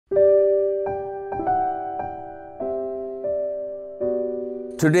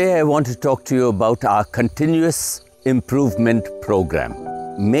Today I want to talk to you about our continuous improvement program,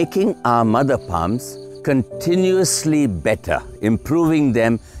 making our mother palms continuously better, improving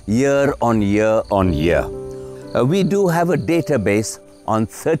them year on year on year. We do have a database on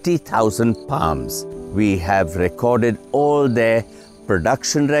 30,000 palms. We have recorded all their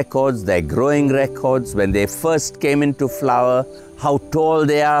production records, their growing records, when they first came into flower, how tall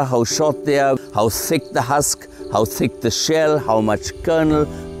they are, how short they are, how thick the husk, how thick the shell, how much kernel,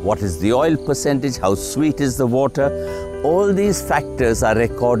 what is the oil percentage, how sweet is the water. All these factors are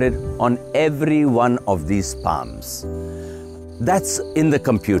recorded on every one of these palms. That's in the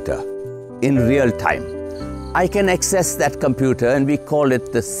computer, in real time. I can access that computer and we call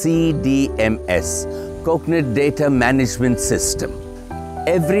it the CDMS, Coconut Data Management System.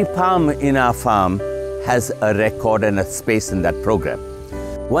 Every palm in our farm has a record and a space in that program.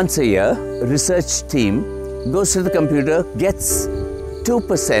 Once a year, a research team goes to the computer, gets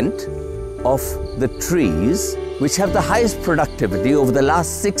 2% of the trees which have the highest productivity over the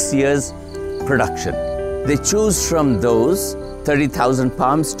last 6 years' production. They choose from those 30,000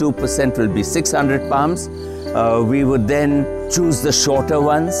 palms, 2% will be 600 palms. We would then choose the shorter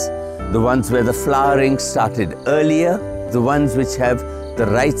ones, the ones where the flowering started earlier, the ones which have the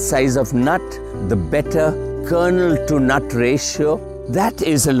right size of nut, the better kernel to nut ratio. That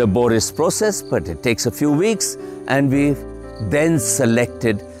is a laborious process, but it takes a few weeks, and we've then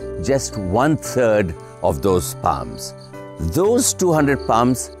selected just 1/3 of those palms. Those 200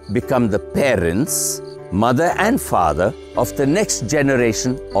 palms become the parents, mother and father, of the next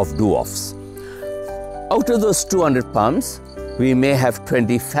generation of dwarfs. Out of those 200 palms, we may have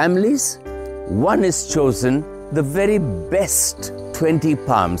 20 families. One is chosen, the very best 20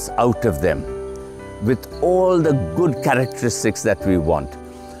 palms out of them, with all the good characteristics that we want.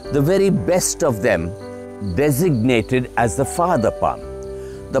 The very best of them designated as the father palm.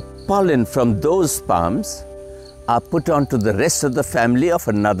 The pollen from those palms are put onto the rest of the family of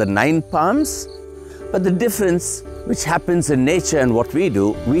another 9 palms. But the difference which happens in nature and what we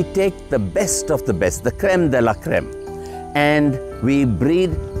do, we take the best of the best, the crème de la crème, and we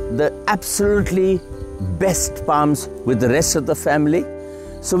breed the absolutely best palms with the rest of the family.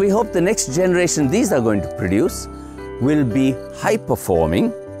 So we hope the next generation these are going to produce will be high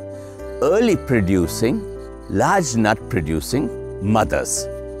performing, early producing, large nut producing mothers.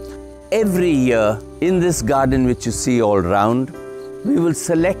 Every year in this garden which you see all round, we will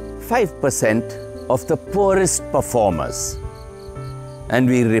select 5% of the poorest performers, and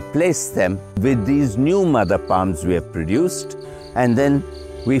we replace them with these new mother palms we have produced, and then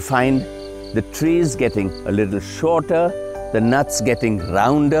we find the trees getting a little shorter, the nuts getting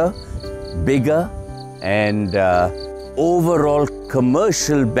rounder, bigger, and overall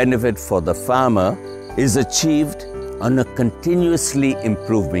commercial benefit for the farmer is achieved on a continuously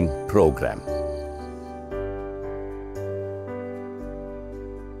improving program.